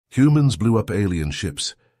Humans blew up alien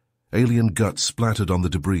ships. Alien guts splattered on the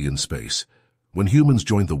debris in space. When humans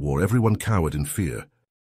joined the war, everyone cowered in fear.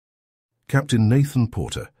 Captain Nathan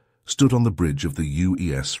Porter stood on the bridge of the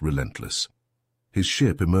UES Relentless. His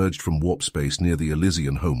ship emerged from warp space near the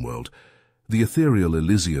Elysian homeworld. The ethereal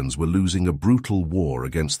Elysians were losing a brutal war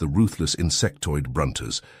against the ruthless insectoid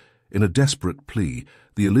Brunters. In a desperate plea,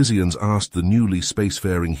 the Elysians asked the newly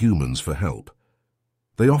spacefaring humans for help.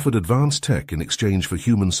 They offered advanced tech in exchange for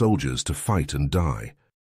human soldiers to fight and die.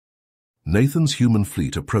 Nathan's human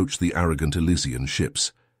fleet approached the arrogant Elysian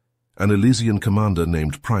ships. An Elysian commander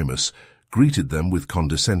named Primus greeted them with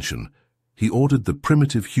condescension. He ordered the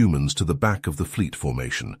primitive humans to the back of the fleet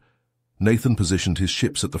formation. Nathan positioned his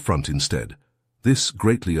ships at the front instead. This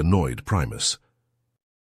greatly annoyed Primus.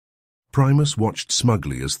 Primus watched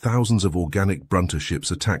smugly as thousands of organic Brunter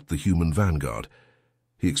ships attacked the human vanguard.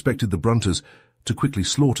 He expected the Brunters to quickly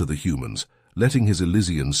slaughter the humans, letting his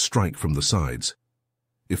Elysians strike from the sides.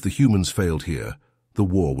 If the humans failed here, the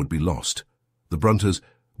war would be lost. The Brunters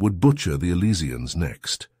would butcher the Elysians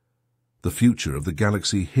next. The future of the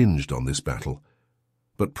galaxy hinged on this battle.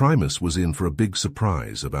 But Primus was in for a big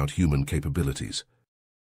surprise about human capabilities.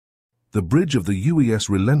 The bridge of the UES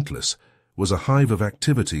Relentless was a hive of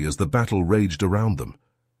activity as the battle raged around them.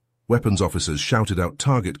 Weapons officers shouted out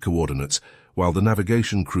target coordinates, while the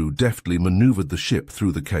navigation crew deftly maneuvered the ship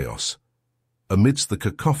through the chaos. Amidst the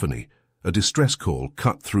cacophony, a distress call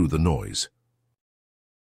cut through the noise.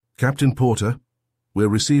 "Captain Porter, we're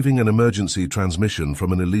receiving an emergency transmission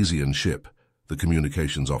from an Elysian ship," the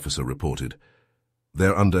communications officer reported.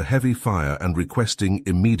 "They're under heavy fire and requesting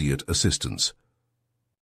immediate assistance."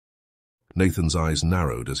 Nathan's eyes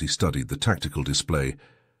narrowed as he studied the tactical display.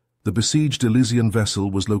 The besieged Elysian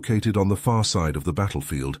vessel was located on the far side of the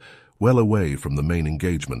battlefield, well away from the main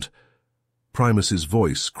engagement. Primus's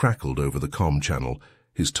voice crackled over the comm channel,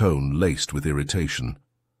 his tone laced with irritation.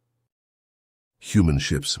 "Human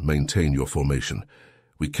ships, maintain your formation.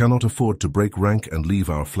 We cannot afford to break rank and leave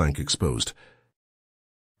our flank exposed."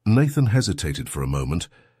 Nathan hesitated for a moment,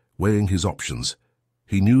 weighing his options.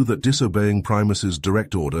 He knew that disobeying Primus's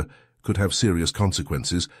direct order could have serious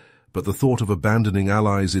consequences, but the thought of abandoning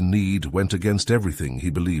allies in need went against everything he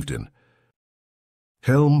believed in.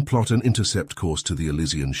 "Helm, plot an intercept course to the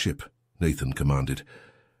Elysian ship," Nathan commanded.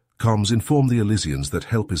 "Comms, inform the Elysians that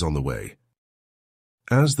help is on the way."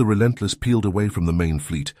 As the Relentless peeled away from the main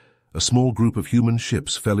fleet, a small group of human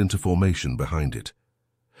ships fell into formation behind it.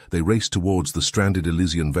 They raced towards the stranded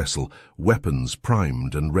Elysian vessel, weapons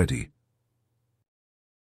primed and ready.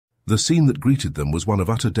 The scene that greeted them was one of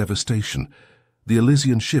utter devastation. The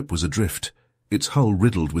Elysian ship was adrift, its hull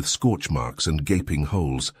riddled with scorch marks and gaping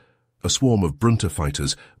holes. A swarm of Brunter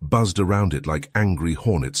fighters buzzed around it like angry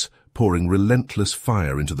hornets, pouring relentless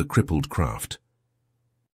fire into the crippled craft.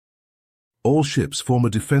 "All ships form a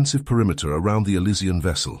defensive perimeter around the Elysian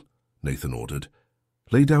vessel," Nathan ordered.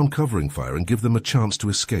 "Lay down covering fire and give them a chance to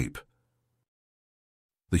escape."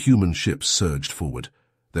 The human ships surged forward,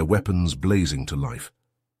 their weapons blazing to life.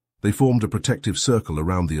 They formed a protective circle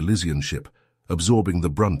around the Elysian ship, absorbing the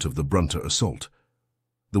brunt of the Brunter assault.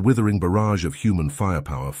 The withering barrage of human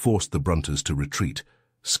firepower forced the Brunters to retreat,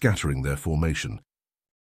 scattering their formation.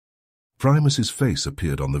 Primus's face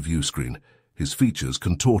appeared on the view screen, his features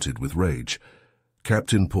contorted with rage.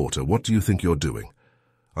 "Captain Porter, what do you think you're doing?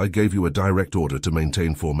 I gave you a direct order to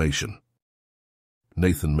maintain formation."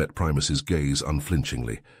 Nathan met Primus's gaze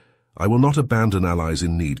unflinchingly. "I will not abandon allies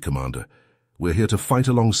in need, Commander. We're here to fight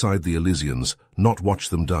alongside the Elysians, not watch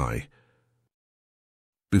them die."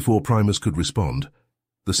 Before Primus could respond,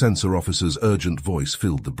 the sensor officer's urgent voice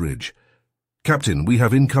filled the bridge. "Captain, we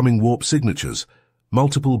have incoming warp signatures.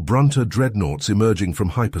 Multiple Brunter dreadnoughts emerging from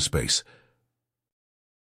hyperspace."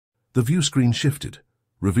 The view screen shifted,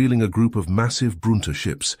 revealing a group of massive Brunter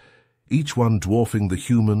ships, each one dwarfing the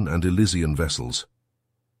human and Elysian vessels.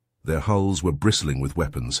 Their hulls were bristling with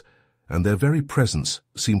weapons, and their very presence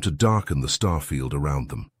seemed to darken the star field around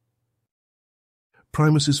them.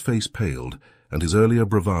 Primus's face paled, and his earlier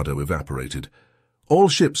bravado evaporated. "All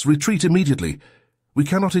ships, retreat immediately! We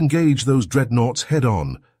cannot engage those dreadnoughts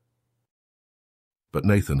head-on." But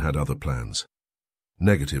Nathan had other plans.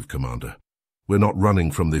 "Negative, Commander. We're not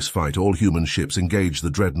running from this fight. All human ships engage the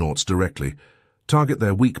dreadnoughts directly. Target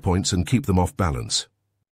their weak points and keep them off balance."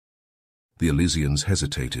 The Elysians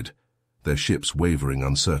hesitated, their ships wavering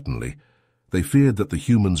uncertainly. They feared that the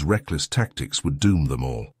humans' reckless tactics would doom them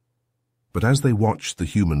all. But as they watched the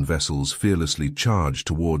human vessels fearlessly charge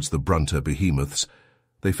towards the Brunter behemoths,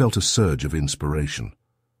 they felt a surge of inspiration.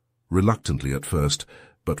 Reluctantly at first,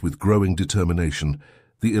 but with growing determination,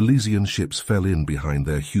 the Elysian ships fell in behind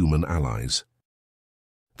their human allies.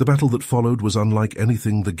 The battle that followed was unlike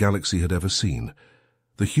anything the galaxy had ever seen.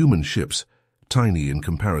 The human ships, tiny in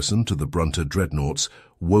comparison to the Brunter dreadnoughts,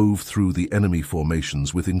 wove through the enemy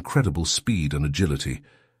formations with incredible speed and agility.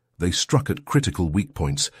 They struck at critical weak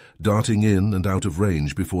points, darting in and out of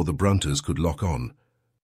range before the Brunters could lock on.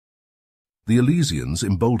 The Elysians,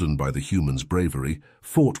 emboldened by the humans' bravery,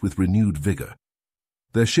 fought with renewed vigor.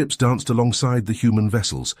 Their ships danced alongside the human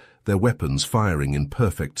vessels, their weapons firing in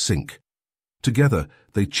perfect sync. Together,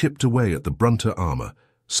 they chipped away at the Brunter armor,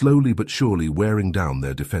 slowly but surely wearing down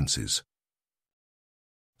their defenses.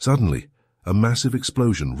 Suddenly, a massive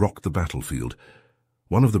explosion rocked the battlefield.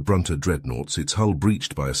 One of the Brunter dreadnoughts, its hull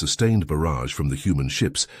breached by a sustained barrage from the human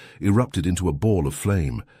ships, erupted into a ball of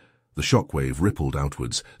flame. The shockwave rippled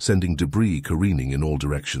outwards, sending debris careening in all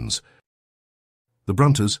directions. The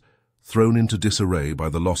Brunters, thrown into disarray by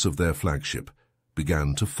the loss of their flagship,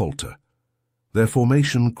 began to falter. Their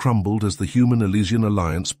formation crumbled as the human-Elysian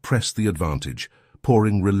alliance pressed the advantage,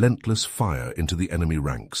 pouring relentless fire into the enemy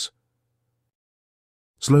ranks.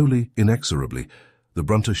 Slowly, inexorably, the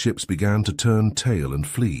Brunter ships began to turn tail and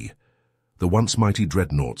flee. The once mighty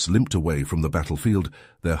dreadnoughts limped away from the battlefield,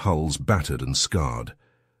 their hulls battered and scarred.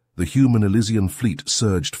 The human Elysian fleet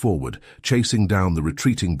surged forward, chasing down the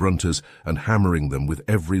retreating Brunters and hammering them with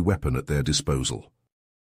every weapon at their disposal.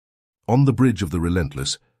 On the bridge of the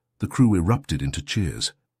Relentless, the crew erupted into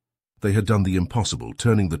cheers. They had done the impossible,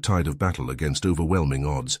 turning the tide of battle against overwhelming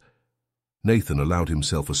odds. Nathan allowed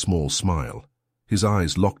himself a small smile. His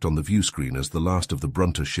eyes locked on the viewscreen as the last of the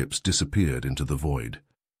Brunter ships disappeared into the void.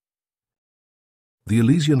 The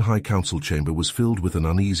Elysian High Council chamber was filled with an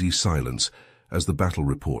uneasy silence as the battle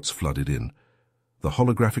reports flooded in. The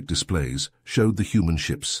holographic displays showed the human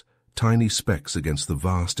ships, tiny specks against the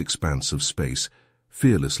vast expanse of space,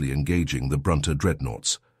 fearlessly engaging the Brunter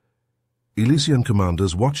dreadnoughts. Elysian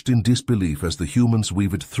commanders watched in disbelief as the humans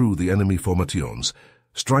weaved through the enemy formations,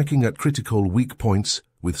 striking at critical weak points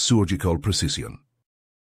with surgical precision.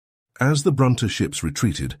 As the Brunter ships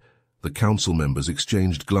retreated, the council members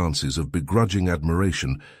exchanged glances of begrudging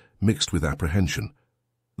admiration mixed with apprehension.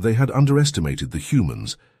 They had underestimated the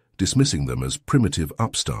humans, dismissing them as primitive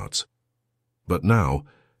upstarts. But now,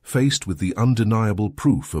 faced with the undeniable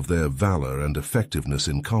proof of their valor and effectiveness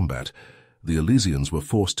in combat, the Elysians were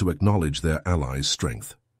forced to acknowledge their allies'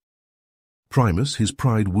 strength. Primus, his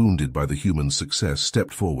pride wounded by the humans' success,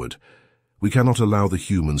 stepped forward. "We cannot allow the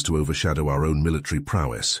humans to overshadow our own military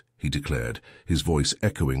prowess," he declared, his voice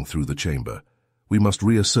echoing through the chamber. "We must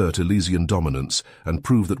reassert Elysian dominance and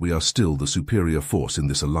prove that we are still the superior force in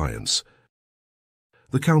this alliance."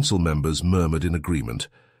 The council members murmured in agreement,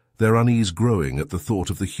 their unease growing at the thought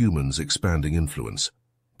of the humans' expanding influence.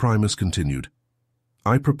 Primus continued,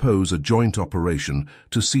 "I propose a joint operation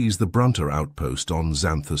to seize the Brunter outpost on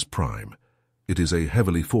Xanthus Prime. It is a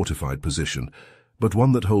heavily fortified position, but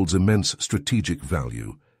one that holds immense strategic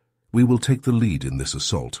value. We will take the lead in this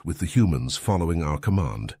assault, with the humans following our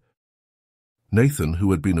command." Nathan,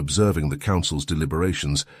 who had been observing the council's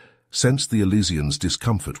deliberations, sensed the Elysians'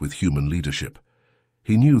 discomfort with human leadership.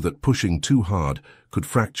 He knew that pushing too hard could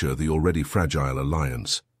fracture the already fragile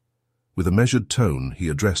alliance. With a measured tone, he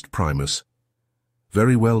addressed Primus.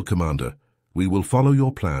 "Very well, Commander. We will follow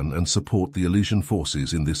your plan and support the Elysian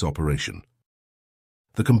forces in this operation."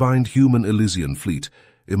 The combined human-Elysian fleet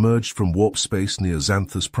emerged from warp space near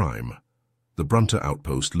Xanthus Prime, the Brunter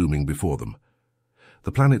outpost looming before them.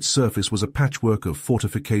 The planet's surface was a patchwork of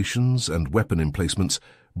fortifications and weapon emplacements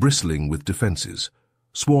bristling with defenses.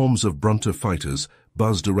 Swarms of Brunter fighters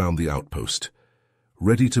buzzed around the outpost,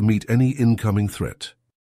 ready to meet any incoming threat.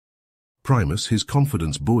 Primus, his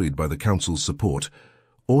confidence buoyed by the Council's support,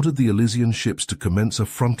 ordered the Elysian ships to commence a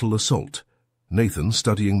frontal assault. Nathan,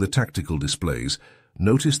 studying the tactical displays,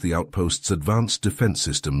 noticed the outpost's advanced defense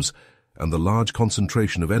systems and the large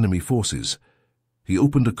concentration of enemy forces. He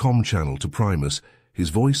opened a comm channel to Primus, his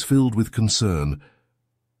voice filled with concern.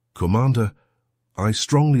 "Commander, I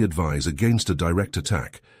strongly advise against a direct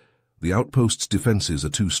attack. The outpost's defenses are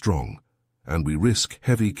too strong, and we risk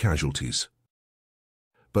heavy casualties."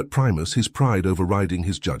 But Primus, his pride overriding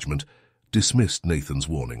his judgment, dismissed Nathan's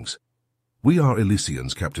warnings. "We are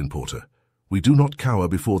Elysians, Captain Porter. We do not cower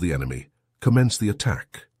before the enemy. Commence the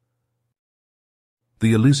attack."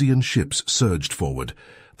 The Elysian ships surged forward,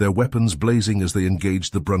 their weapons blazing as they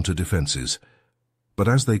engaged the Brunter defenses. But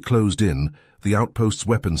as they closed in, the outpost's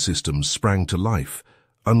weapon systems sprang to life,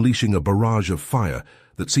 unleashing a barrage of fire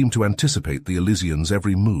that seemed to anticipate the Elysians'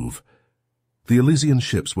 every move. The Elysian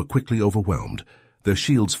ships were quickly overwhelmed, their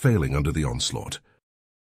shields failing under the onslaught.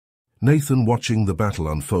 Nathan, watching the battle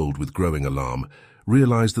unfold with growing alarm,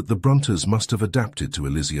 realized that the Brunters must have adapted to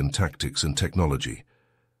Elysian tactics and technology.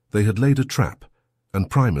 They had laid a trap, and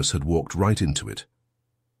Primus had walked right into it.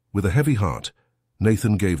 With a heavy heart,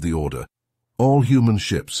 Nathan gave the order, "All human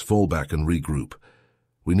ships fall back and regroup.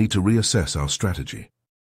 We need to reassess our strategy."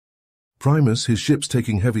 Primus, his ships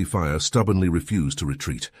taking heavy fire, stubbornly refused to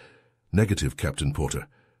retreat. "Negative, Captain Porter.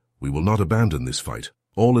 We will not abandon this fight.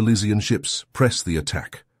 All Elysian ships, press the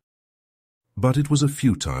attack." But it was a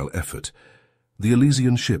futile effort. The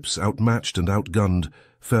Elysian ships, outmatched and outgunned,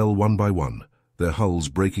 fell one by one, their hulls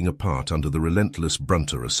breaking apart under the relentless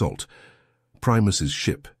Brunter assault. Primus's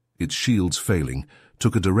ship, its shields failing,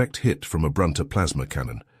 took a direct hit from a Brunter plasma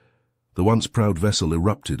cannon. The once proud vessel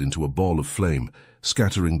erupted into a ball of flame,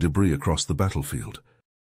 scattering debris across the battlefield.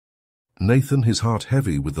 Nathan, his heart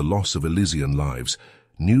heavy with the loss of Elysian lives,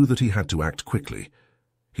 knew that he had to act quickly.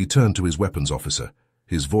 He turned to his weapons officer,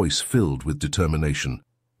 his voice filled with determination.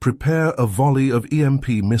 "Prepare a volley of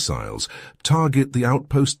EMP missiles. Target the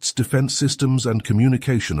outpost's defense systems and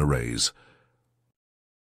communication arrays."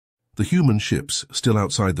 The human ships, still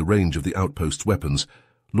outside the range of the outpost's weapons,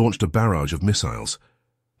 launched a barrage of missiles.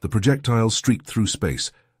 The projectiles streaked through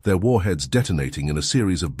space, their warheads detonating in a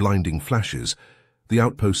series of blinding flashes. The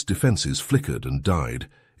outpost's defenses flickered and died,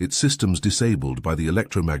 its systems disabled by the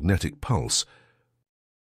electromagnetic pulse.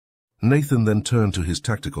 Nathan then turned to his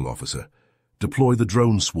tactical officer. "Deploy the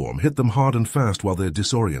drone swarm. Hit them hard and fast while they're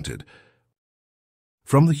disoriented."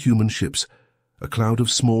 From the human ships, a cloud of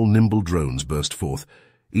small, nimble drones burst forth,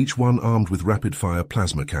 each one armed with rapid-fire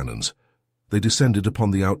plasma cannons. They descended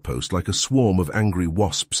upon the outpost like a swarm of angry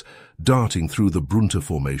wasps, darting through the Brunter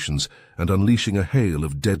formations and unleashing a hail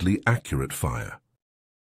of deadly, accurate fire.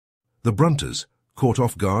 The Brunters, caught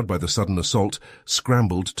off guard by the sudden assault,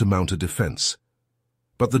 scrambled to mount a defense.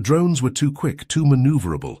 But the drones were too quick, too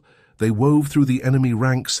maneuverable. They wove through the enemy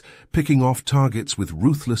ranks, picking off targets with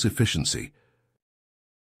ruthless efficiency.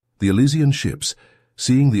 The Elysian ships,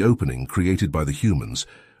 seeing the opening created by the humans,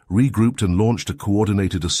 regrouped and launched a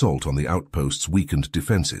coordinated assault on the outpost's weakened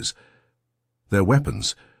defenses. Their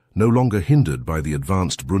weapons, no longer hindered by the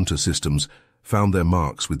advanced Brunter systems, found their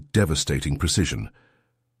marks with devastating precision.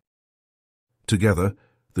 Together,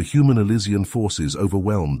 the human Elysian forces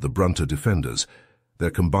overwhelmed the Brunter defenders,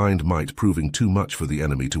 their combined might proving too much for the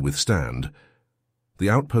enemy to withstand. The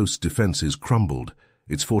outpost's defenses crumbled,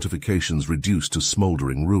 its fortifications reduced to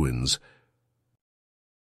smoldering ruins.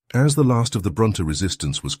 As the last of the Brunter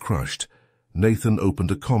resistance was crushed, Nathan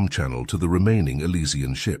opened a comm channel to the remaining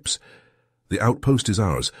Elysian ships. "The outpost is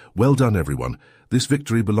ours. Well done, everyone. This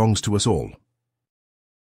victory belongs to us all."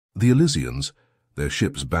 The Elysians, their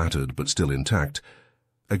ships battered but still intact,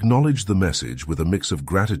 acknowledged the message with a mix of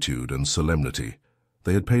gratitude and solemnity.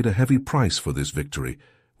 They had paid a heavy price for this victory,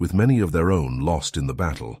 with many of their own lost in the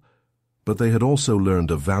battle. But they had also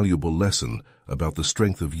learned a valuable lesson about the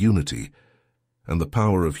strength of unity and the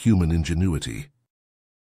power of human ingenuity.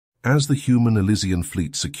 As the human Elysian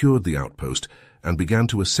fleet secured the outpost and began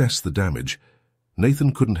to assess the damage,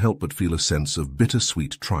 Nathan couldn't help but feel a sense of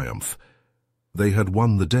bittersweet triumph. They had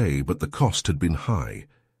won the day, but the cost had been high.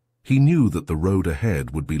 He knew that the road ahead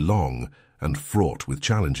would be long and fraught with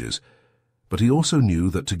challenges, but he also knew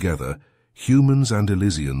that together, humans and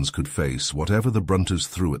Elysians could face whatever the Brunters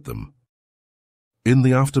threw at them. In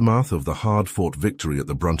the aftermath of the hard-fought victory at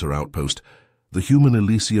the Brunter outpost, the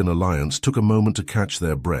human-Elysian alliance took a moment to catch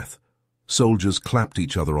their breath. Soldiers clapped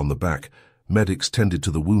each other on the back, medics tended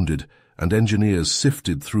to the wounded, and engineers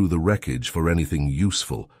sifted through the wreckage for anything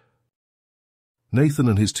useful. Nathan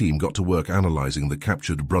and his team got to work analyzing the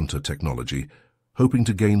captured Brunter technology, hoping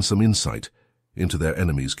to gain some insight into their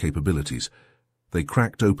enemies' capabilities. They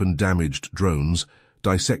cracked open damaged drones,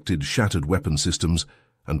 dissected shattered weapon systems,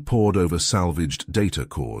 and pored over salvaged data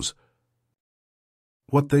cores.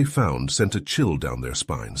 What they found sent a chill down their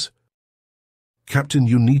spines. "Captain,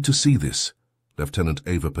 you need to see this," Lieutenant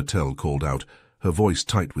Ava Patel called out, her voice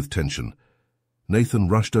tight with tension. Nathan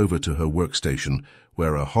rushed over to her workstation,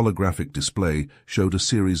 where a holographic display showed a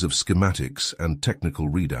series of schematics and technical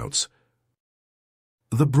readouts.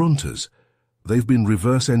 "The Brunters. They've been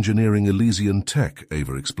reverse engineering Elysian tech,"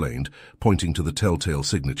 Ava explained, pointing to the telltale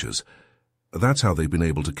signatures. "That's how they've been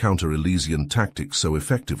able to counter Elysian tactics so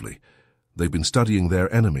effectively. They've been studying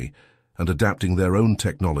their enemy and adapting their own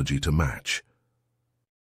technology to match."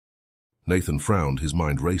 Nathan frowned, his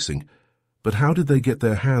mind racing. But how did they get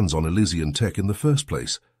their hands on Elysian tech in the first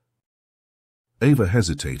place? Ava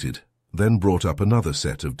hesitated, then brought up another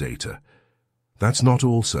set of data. "That's not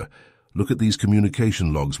all, sir. Look at these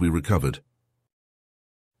communication logs we recovered."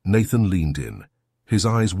 Nathan leaned in, his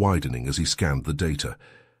eyes widening as he scanned the data.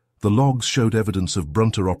 The logs showed evidence of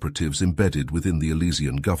Brunter operatives embedded within the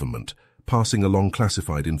Elysian government, passing along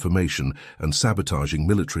classified information and sabotaging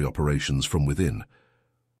military operations from within.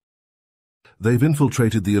 "They've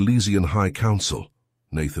infiltrated the Elysian High Council,"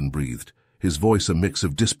 Nathan breathed, his voice a mix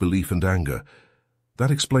of disbelief and anger.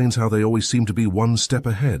 "That explains how they always seem to be one step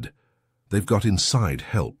ahead. They've got inside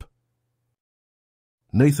help."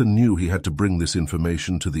 Nathan knew he had to bring this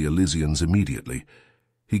information to the Elysians immediately.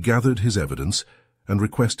 He gathered his evidence and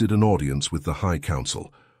requested an audience with the High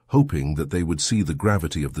Council, hoping that they would see the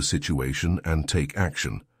gravity of the situation and take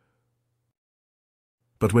action.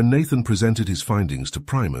 But when Nathan presented his findings to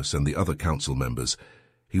Primus and the other council members,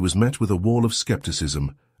 he was met with a wall of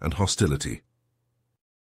skepticism and hostility.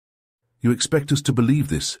 "You expect us to believe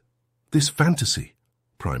this fantasy?"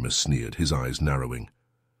 Primus sneered, his eyes narrowing.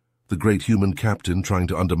 "The great human captain trying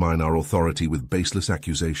to undermine our authority with baseless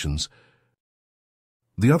accusations."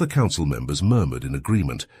 The other council members murmured in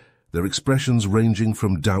agreement, their expressions ranging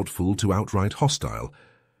from doubtful to outright hostile.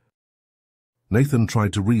 Nathan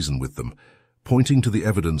tried to reason with them, pointing to the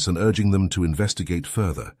evidence and urging them to investigate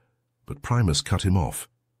further, but Primus cut him off,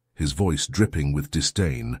 his voice dripping with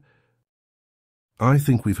disdain. "I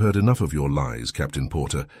think we've heard enough of your lies, Captain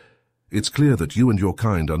Porter. It's clear that you and your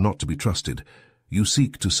kind are not to be trusted. You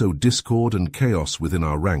seek to sow discord and chaos within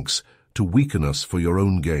our ranks, to weaken us for your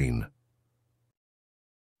own gain."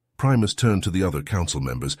 Primus turned to the other council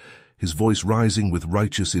members, his voice rising with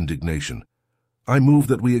righteous indignation. "I move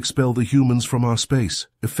that we expel the humans from our space,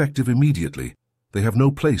 effective immediately. They have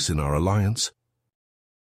no place in our alliance."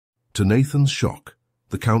 To Nathan's shock,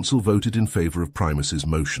 the council voted in favor of Primus's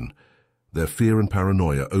motion, their fear and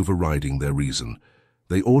paranoia overriding their reason.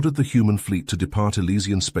 They ordered the human fleet to depart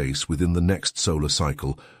Elysian space within the next solar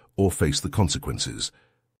cycle or face the consequences.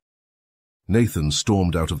 Nathan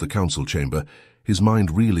stormed out of the council chamber, his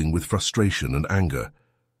mind reeling with frustration and anger.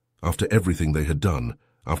 After everything they had done,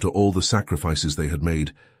 after all the sacrifices they had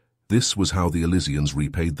made, this was how the Elysians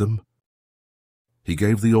repaid them? He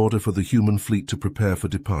gave the order for the human fleet to prepare for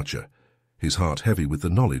departure, his heart heavy with the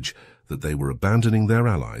knowledge that they were abandoning their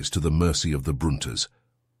allies to the mercy of the Brunters.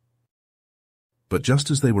 But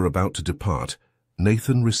just as they were about to depart,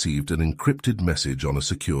 Nathan received an encrypted message on a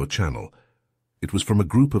secure channel. It was from a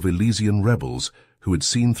group of Elysian rebels who had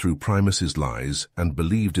seen through Primus's lies and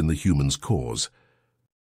believed in the humans' cause.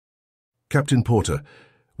 "Captain Porter,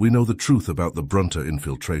 we know the truth about the Brunter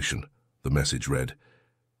infiltration," the message read.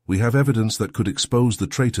 "We have evidence that could expose the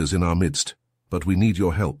traitors in our midst, but we need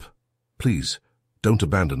your help. Please, don't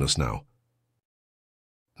abandon us now."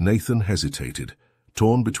 Nathan hesitated,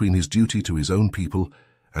 torn between his duty to his own people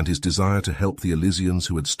and his desire to help the Elysians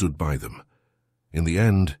who had stood by them. In the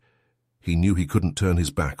end, he knew he couldn't turn his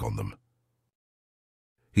back on them.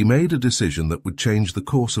 He made a decision that would change the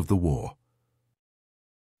course of the war.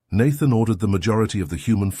 Nathan ordered the majority of the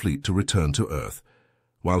human fleet to return to Earth,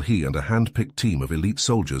 while he and a hand-picked team of elite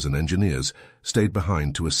soldiers and engineers stayed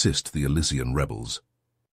behind to assist the Elysian rebels.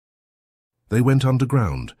 They went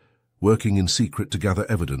underground, working in secret to gather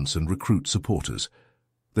evidence and recruit supporters.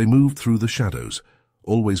 They moved through the shadows,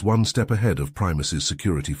 always one step ahead of Primus's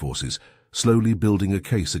security forces, slowly building a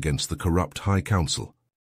case against the corrupt High Council.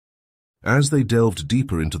 As they delved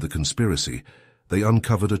deeper into the conspiracy, they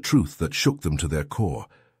uncovered a truth that shook them to their core.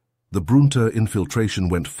 The Brunter infiltration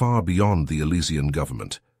went far beyond the Elysian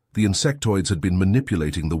government. The insectoids had been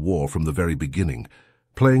manipulating the war from the very beginning,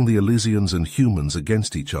 playing the Elysians and humans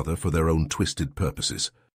against each other for their own twisted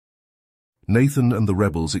purposes. Nathan and the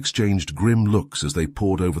rebels exchanged grim looks as they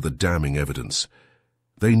pored over the damning evidence.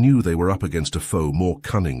 They knew they were up against a foe more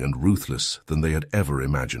cunning and ruthless than they had ever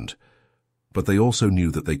imagined. But they also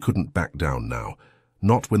knew that they couldn't back down now,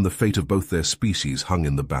 not when the fate of both their species hung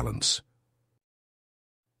in the balance.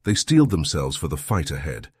 They steeled themselves for the fight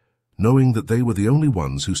ahead, knowing that they were the only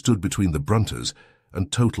ones who stood between the Brunters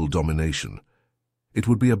and total domination. It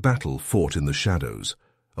would be a battle fought in the shadows,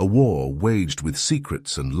 a war waged with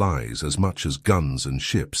secrets and lies as much as guns and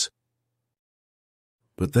ships.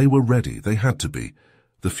 But they were ready, they had to be.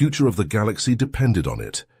 The future of the galaxy depended on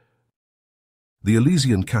it. The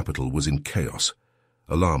Elysian capital was in chaos.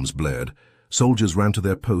 Alarms blared, soldiers ran to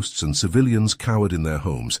their posts and civilians cowered in their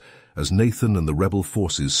homes as Nathan and the rebel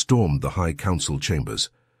forces stormed the High Council chambers.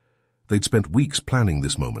 They'd spent weeks planning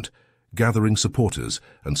this moment, gathering supporters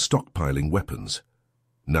and stockpiling weapons.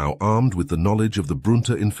 Now armed with the knowledge of the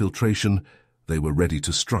Brunter infiltration, they were ready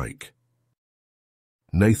to strike.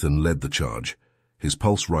 Nathan led the charge, his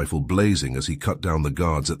pulse rifle blazing as he cut down the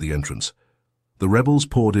guards at the entrance. The rebels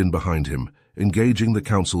poured in behind him, engaging the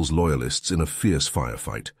council's loyalists in a fierce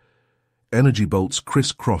firefight. Energy bolts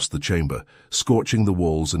crisscrossed the chamber, scorching the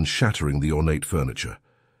walls and shattering the ornate furniture.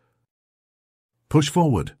 "Push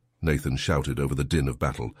forward," Nathan shouted over the din of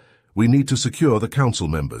battle. We need to secure the council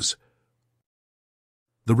members.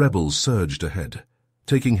 The rebels surged ahead,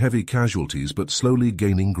 taking heavy casualties but slowly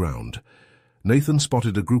gaining ground. Nathan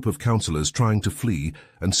spotted a group of councillors trying to flee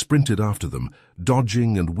and sprinted after them,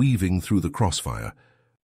 dodging and weaving through the crossfire.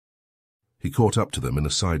 He caught up to them in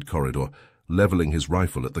a side corridor, leveling his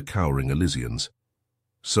rifle at the cowering Elysians.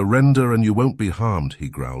 "Surrender and you won't be harmed," he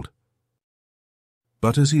growled.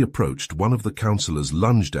 But as he approached, one of the councillors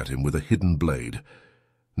lunged at him with a hidden blade.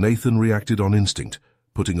 Nathan reacted on instinct,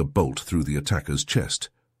 putting a bolt through the attacker's chest.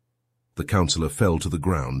 The councillor fell to the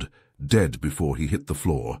ground, dead before he hit the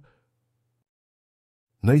floor.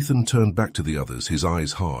 Nathan turned back to the others, his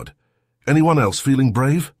eyes hard. "Anyone else feeling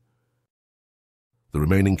brave?" The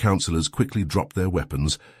remaining councillors quickly dropped their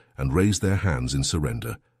weapons and raised their hands in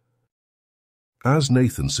surrender. As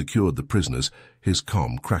Nathan secured the prisoners, his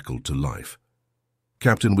comm crackled to life.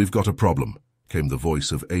 "Captain, we've got a problem," came the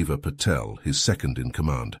voice of Ava Patel, his second in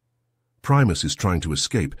command. "Primus is trying to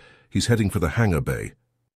escape. He's heading for the hangar bay."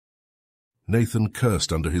 Nathan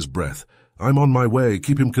cursed under his breath. "I'm on my way.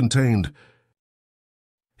 Keep him contained."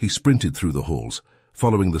 He sprinted through the halls,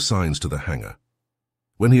 following the signs to the hangar.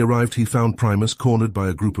 When he arrived, he found Primus cornered by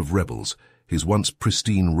a group of rebels, his once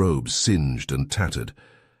pristine robes singed and tattered.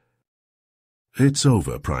 "It's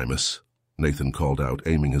over, Primus," Nathan called out,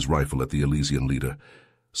 aiming his rifle at the Elysian leader.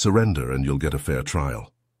 "Surrender and you'll get a fair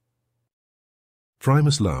trial."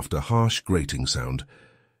 Primus laughed, a harsh, grating sound.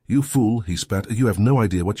 "You fool," he spat, "you have no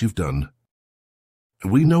idea what you've done."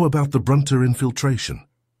 "We know about the Brunter infiltration,"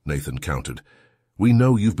 Nathan countered. "We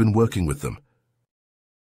know you've been working with them."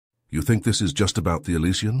 "You think this is just about the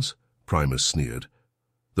Elysians?" Primus sneered.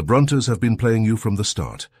 "The Brunters have been playing you from the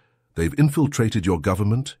start. They've infiltrated your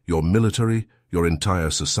government, your military, your entire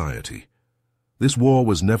society. This war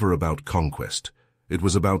was never about conquest. It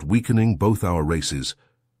was about weakening both our races,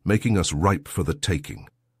 making us ripe for the taking."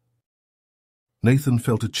 Nathan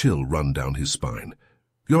felt a chill run down his spine.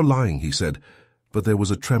 "You're lying," he said, but there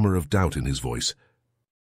was a tremor of doubt in his voice.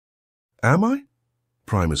 "Am I?"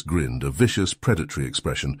 Primus grinned, a vicious, predatory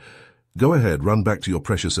expression. "Go ahead, run back to your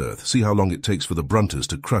precious Earth. See how long it takes for the Brunters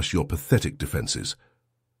to crush your pathetic defenses."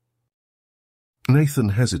 Nathan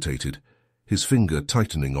hesitated, his finger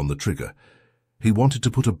tightening on the trigger. He wanted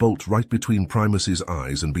to put a bolt right between Primus's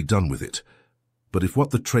eyes and be done with it. But if what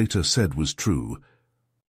the traitor said was true...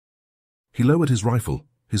 He lowered his rifle,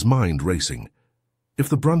 his mind racing. If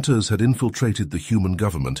the Brunters had infiltrated the human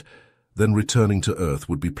government, then returning to Earth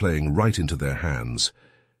would be playing right into their hands.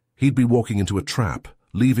 He'd be walking into a trap,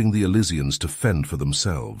 leaving the Elysians to fend for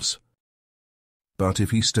themselves. But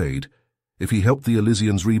if he stayed, if he helped the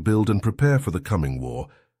Elysians rebuild and prepare for the coming war,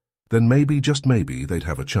 then maybe, just maybe, they'd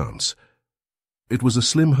have a chance. It was a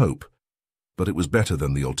slim hope, but it was better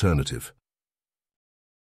than the alternative.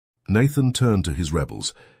 Nathan turned to his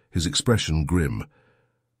rebels, his expression grim.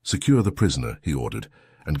 "Secure the prisoner," he ordered,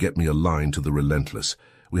 "and get me a line to the Relentless.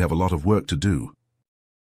 We have a lot of work to do."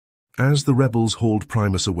 As the rebels hauled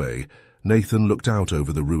Primus away, Nathan looked out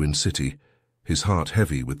over the ruined city, his heart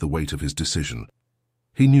heavy with the weight of his decision.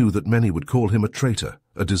 He knew that many would call him a traitor,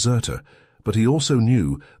 a deserter, but he also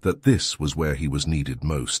knew that this was where he was needed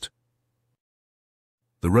most.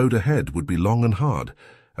 The road ahead would be long and hard,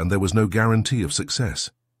 and there was no guarantee of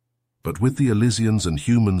success. But with the Elysians and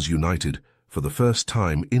humans united, for the first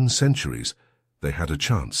time in centuries, they had a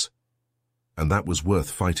chance. And that was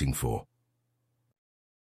worth fighting for.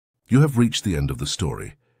 You have reached the end of the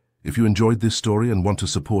story. If you enjoyed this story and want to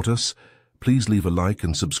support us, please leave a like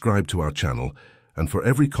and subscribe to our channel, and for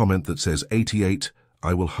every comment that says 88,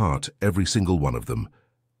 I will heart every single one of them.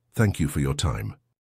 Thank you for your time.